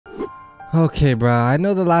Okay, bruh, I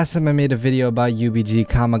know the last time I made a video about UBG,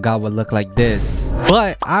 Kamigawa looked like this.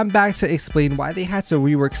 But I'm back to explain why they had to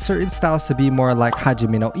rework certain styles to be more like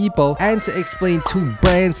Hajime no Ippo, and to explain two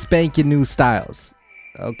brand spanking new styles.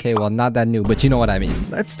 Okay, well, not that new, but you know what I mean.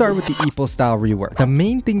 Let's start with the Ippo style rework. The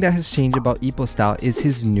main thing that has changed about Ippo style is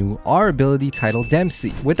his new R ability titled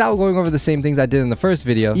Dempsey. Without going over the same things I did in the first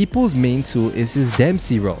video, Ippo's main tool is his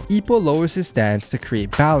Dempsey roll. Ippo lowers his stance to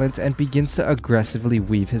create balance and begins to aggressively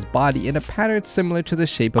weave his body in a pattern similar to the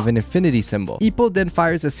shape of an infinity symbol. Ippo then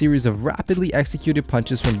fires a series of rapidly executed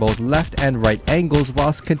punches from both left and right angles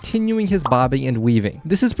whilst continuing his bobbing and weaving.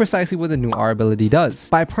 This is precisely what the new R ability does.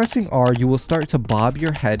 By pressing R, you will start to bob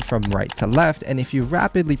your head from right to left, and if you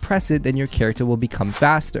rapidly press it, then your character will become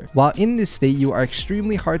faster. While in this state, you are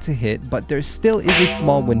extremely hard to hit, but there still is a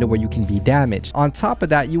small window where you can be damaged. On top of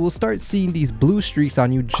that, you will start seeing these blue streaks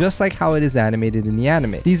on you just like how it is animated in the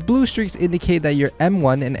anime. These blue streaks indicate that your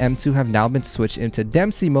M1 and M2 have now been switched into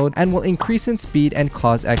Dempsey mode and will increase in speed and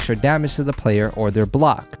cause extra damage to the player or their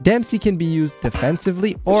block. Dempsey can be used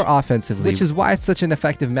defensively or offensively, which is why it's such an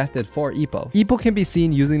effective method for Ippo. Ippo can be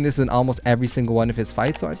seen using this in almost every single one of his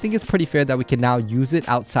fights, so I think it's pretty fair that we can now use it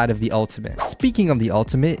outside of the ultimate. Speaking of the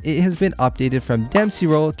ultimate, it has been updated from Dempsey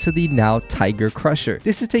roll to the now Tiger Crusher.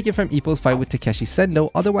 This is taken from Ippo's fight with Takeshi Sendo,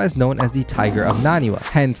 otherwise known as the Tiger of Naniwa,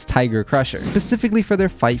 hence Tiger Crusher, specifically for their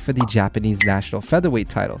fight for the Japanese national featherweight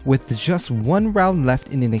title. With just one round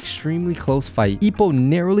left in an extremely close fight, Ippo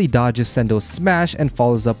narrowly dodges Sendo's smash and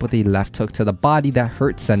follows up with a left hook to the body that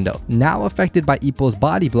hurts Sendo. Now affected by Ippo's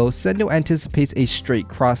body blow, Sendo anticipates a straight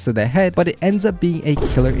cross to the head, but it ends up being a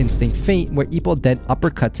Killer Instinct feint where Ippo then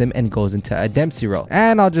uppercuts him and goes into a Dempsey roll.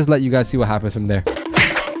 And I'll just let you guys see what happens from there.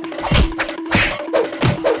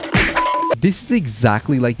 This is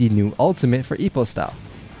exactly like the new ultimate for Ippo style.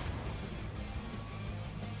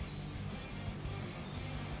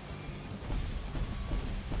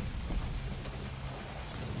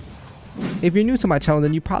 If you're new to my channel,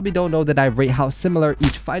 then you probably don't know that I rate how similar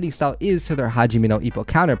each fighting style is to their Hajime no Ippo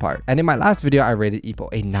counterpart. And in my last video, I rated Ippo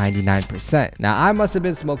a 99%. Now, I must have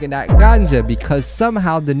been smoking that ganja because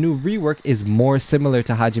somehow the new rework is more similar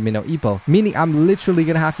to Hajime no Ippo, meaning I'm literally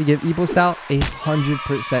gonna have to give Ippo style a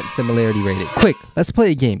 100% similarity rating. Quick, let's play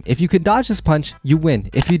a game. If you can dodge this punch, you win.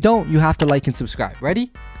 If you don't, you have to like and subscribe.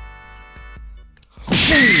 Ready?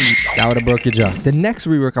 That would have broke your jaw. The next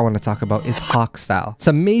rework I want to talk about is Hawk style.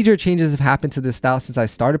 Some major changes have happened to this style since I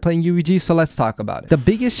started playing UBG, so let's talk about it. The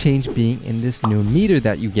biggest change being in this new meter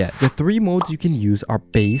that you get. The three modes you can use are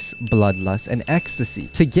base, bloodlust, and ecstasy.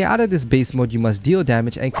 To get out of this base mode, you must deal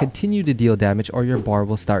damage and continue to deal damage or your bar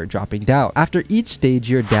will start dropping down. After each stage,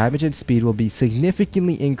 your damage and speed will be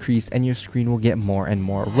significantly increased and your screen will get more and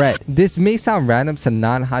more red. This may sound random to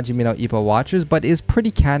non-Hajime no Ippo watchers, but is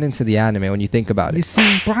pretty canon to the anime when you think about it. You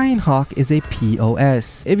see, Brian Hawk is a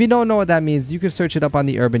POS. If you don't know what that means, you can search it up on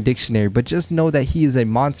the Urban Dictionary, but just know that he is a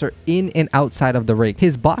monster in and outside of the ring.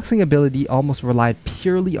 His boxing ability almost relied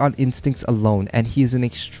purely on instincts alone, and he is an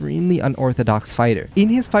extremely unorthodox fighter. In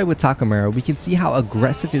his fight with Takamura, we can see how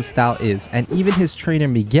aggressive his style is, and even his trainer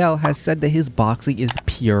Miguel has said that his boxing is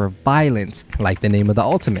pure violence, like the name of the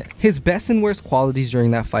ultimate. His best and worst qualities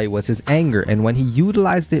during that fight was his anger, and when he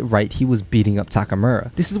utilized it right, he was beating up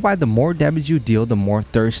Takamura. This is why the more damage you deal, the more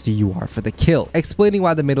thirsty you are for the kill, explaining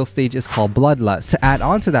why the middle stage is called bloodlust. To add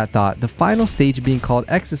on to that thought, the final stage being called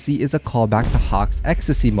ecstasy is a callback to Hawk's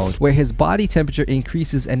ecstasy mode, where his body temperature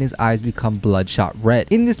increases and his eyes become bloodshot red.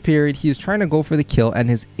 In this period, he is trying to go for the kill and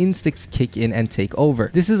his instincts kick in and take over.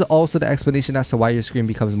 This is also the explanation as to why your screen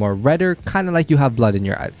becomes more redder, kind of like you have blood in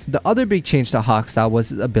your eyes. The other big change to Hawk style was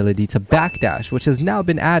his ability to backdash, which has now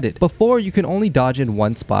been added. Before, you can only dodge in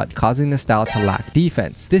one spot, causing the style to lack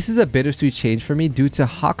defense. This is a bittersweet change for me due to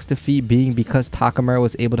Hawk's defeat being because Takamura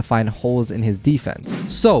was able to find holes in his defense.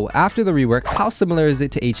 So after the rework, how similar is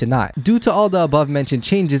it to H and I? Due to all the above mentioned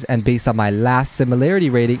changes and based on my last similarity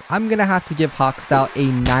rating, I'm gonna have to give Hawk style a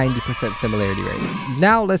 90% similarity rating.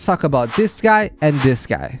 Now let's talk about this guy and this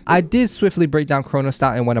guy. I did swiftly break down Chronos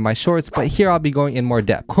style in one of my shorts, but here I'll be going in more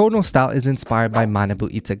depth. Chronos style is inspired by Manabu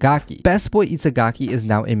Itagaki. Best Boy Itagaki is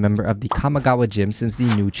now a member of the Kamigawa gym since the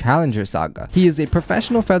new Challenger saga. He is a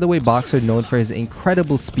professional featherweight boxer known for his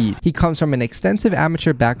incredible speed. He comes from an extensive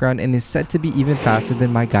amateur background and is said to be even faster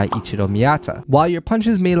than my guy Ichiro Miyata. While your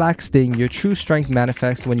punches may lack sting, your true strength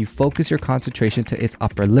manifests when you focus your concentration to its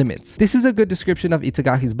upper limits. This is a good description of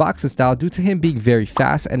Itagaki's boxing style due to him being very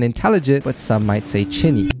fast and intelligent, but some might say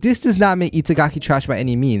chinny. This does not make Itagaki trash by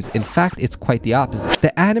any means. In fact, it's quite the opposite.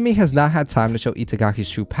 The anime has not had time to show Itagaki's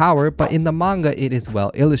true power, but in the manga it is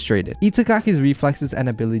well illustrated. Itagaki's reflexes and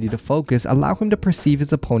ability to focus allow him to perceive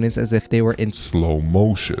his opponents as if they were in slow motion.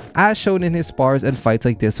 bullshit. As shown in his spars and fights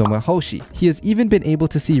like this one with Hoshi. He has even been able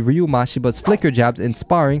to see Ryu Mashiba's flicker jabs in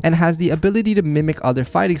sparring and has the ability to mimic other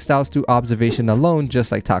fighting styles through observation alone,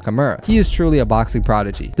 just like Takamura. He is truly a boxing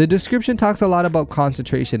prodigy. The description talks a lot about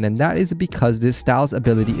concentration, and that is because this style's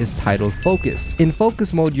ability is titled Focus. In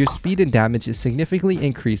focus mode, your speed and damage is significantly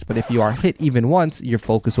increased, but if you are hit even once, your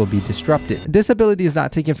focus will be disrupted. This ability is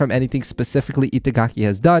not taken from anything specifically Itagaki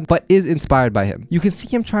has done, but is inspired by him. You can see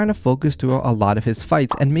him trying to focus throughout a lot of his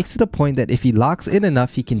fights and makes it a point that if he locks in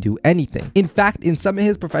enough, he can do anything. In fact, in some of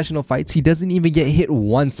his professional fights, he doesn't even get hit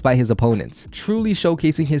once by his opponents, truly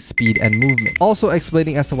showcasing his speed and movement. Also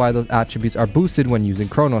explaining as to why those attributes are boosted when using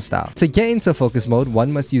Chronos Style. To get into focus mode,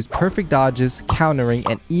 one must use perfect dodges, countering,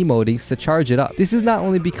 and emoting to charge it up. This is not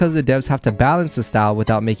only because the devs have to balance the style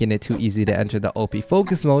without making it too easy to enter the OP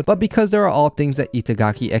focus mode, but because there are all things that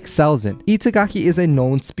Itagaki excels in. Itagaki is a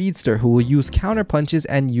known speedster who will use counter punches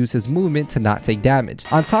and use his movement to not take damage.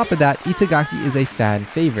 On top of that, Itagaki is a fan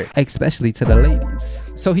favorite, especially to the ladies.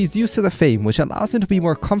 So he's used to the fame, which allows him to be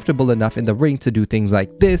more comfortable enough in the ring to do things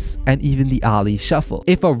like this and even the Ali shuffle.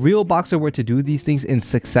 If a real boxer were to do these things in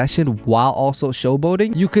succession while also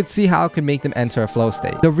showboating, you could see how it could make them enter a flow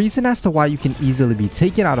state. The reason as to why you can easily be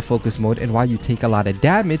taken out of focus mode and why you take a lot of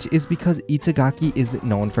damage is because Itagaki isn't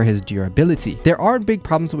known for his durability. There aren't big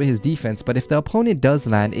problems with his defense, but if the opponent does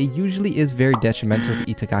land, it usually is very detrimental to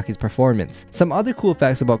Itagaki's performance. Some other cool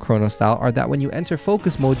facts about Chronos Style are that when you enter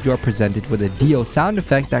focus mode, you are presented with a Dio sound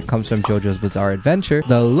effect that comes from JoJo's Bizarre Adventure.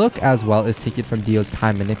 The look as well is taken from Dio's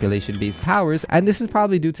time manipulation based powers, and this is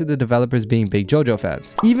probably due to the developers being big JoJo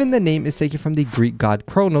fans. Even the name is taken from the Greek god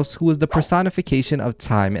Chronos, who is the personification of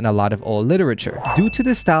time in a lot of old literature. Due to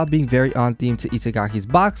this style being very on theme to Itagaki's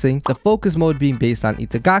boxing, the focus mode being based on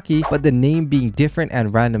Itagaki, but the name being different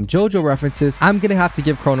and random JoJo references, I'm gonna have to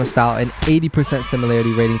give Chronos Style an 80%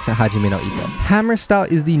 similarity rating to Hajime no Ippo. Hammer Style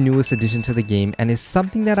is the newest addition to the game and is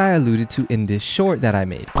something that I alluded to in this short that I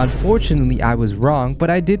made. Unfortunately, I was wrong, but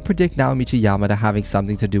I did predict Naomichi Yamada having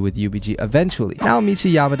something to do with UBG eventually.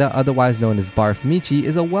 Naomichi Yamada, otherwise known as Barf Michi,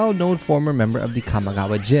 is a well-known former member of the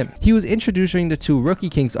Kamigawa Gym. He was introduced during the 2 Rookie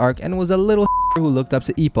Kings arc and was a little who looked up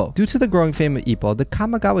to Ippo. Due to the growing fame of Ippo, the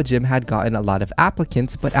Kamigawa Gym had gotten a lot of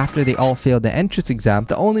applicants, but after they all failed the entrance exam,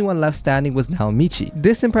 the only one left standing was Naomichi.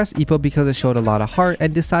 This impressed Ippo because it showed a lot of heart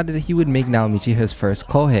and decided that he would make Naomichi his first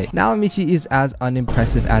Kohei. Naomichi is as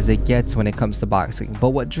unimpressive as it gets when it comes to boxing,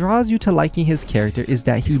 but what draws you to liking his character is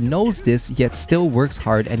that he knows this yet still works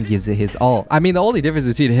hard and gives it his all. I mean, the only difference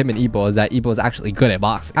between him and Ippo is that Ippo is actually good at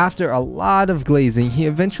boxing. After a lot of glazing, he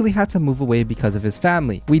eventually had to move away because of his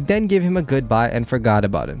family. We then gave him a goodbye and forgot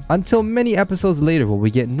about him. Until many episodes later where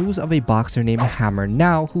we get news of a boxer named Hammer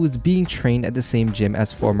Now who is being trained at the same gym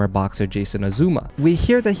as former boxer Jason Azuma. We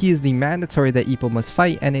hear that he is the mandatory that Ippo must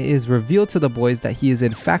fight, and it is revealed to the boys that he is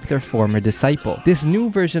in fact their former disciple. This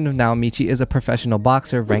new version of Naomichi is a professional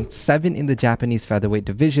boxer ranked 7 in the Japanese featherweight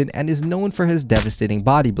division and is known for his devastating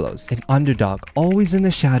body blows. An underdog, always in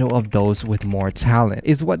the shadow of those with more talent,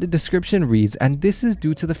 is what the description reads, and this is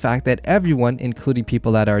due to the fact that everyone, including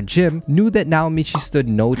people at our gym, knew that Naomichi stood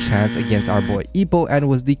no chance against our boy Ippo and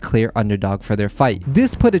was the clear underdog for their fight.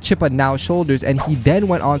 This put a chip on Nao's shoulders, and he then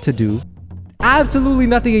went on to do absolutely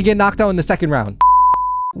nothing and get knocked out in the second round.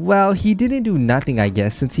 Well, he didn't do nothing, I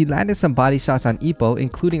guess, since he landed some body shots on Ippo,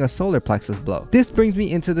 including a solar plexus blow. This brings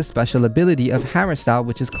me into the special ability of Hammer Style,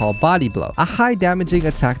 which is called Body Blow, a high damaging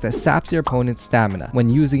attack that saps your opponent's stamina. When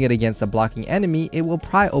using it against a blocking enemy, it will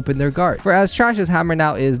pry open their guard. For as trash as Hammer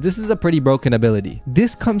Now is, this is a pretty broken ability.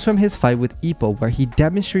 This comes from his fight with Ippo, where he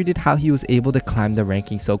demonstrated how he was able to climb the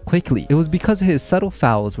ranking so quickly. It was because of his subtle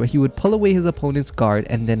fouls, where he would pull away his opponent's guard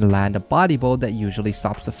and then land a body blow that usually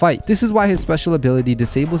stops the fight. This is why his special ability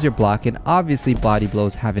disables your block, and obviously body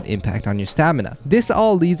blows have an impact on your stamina. This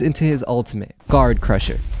all leads into his ultimate, Guard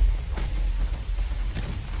Crusher.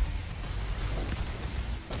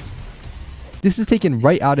 This is taken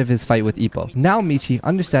right out of his fight with Ippo. Now Michi,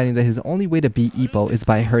 understanding that his only way to beat Ippo is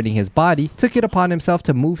by hurting his body, took it upon himself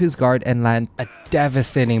to move his guard and land a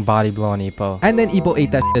devastating body blow on Ippo. And then Ippo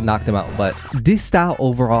ate that shit and knocked him out. But this style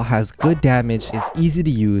overall has good damage, is easy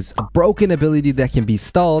to use, a broken ability that can be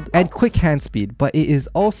stalled, and quick hand speed, but it is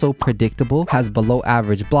also predictable, has below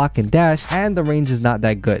average block and dash, and the range is not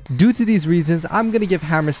that good. Due to these reasons, I'm gonna give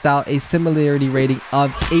Hammer Style a similarity rating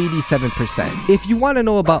of 87%. If you want to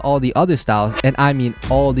know about all the other styles, and I mean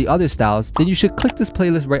all the other styles, then you should click this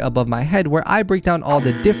playlist right above my head where I break down all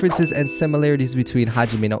the differences and similarities between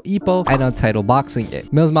Hajime no Ippo and Untitled Boxing Game.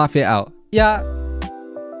 Millz Mafia out. Yeah.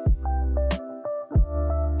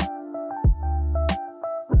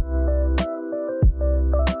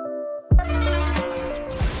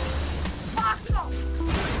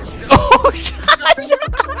 Oh,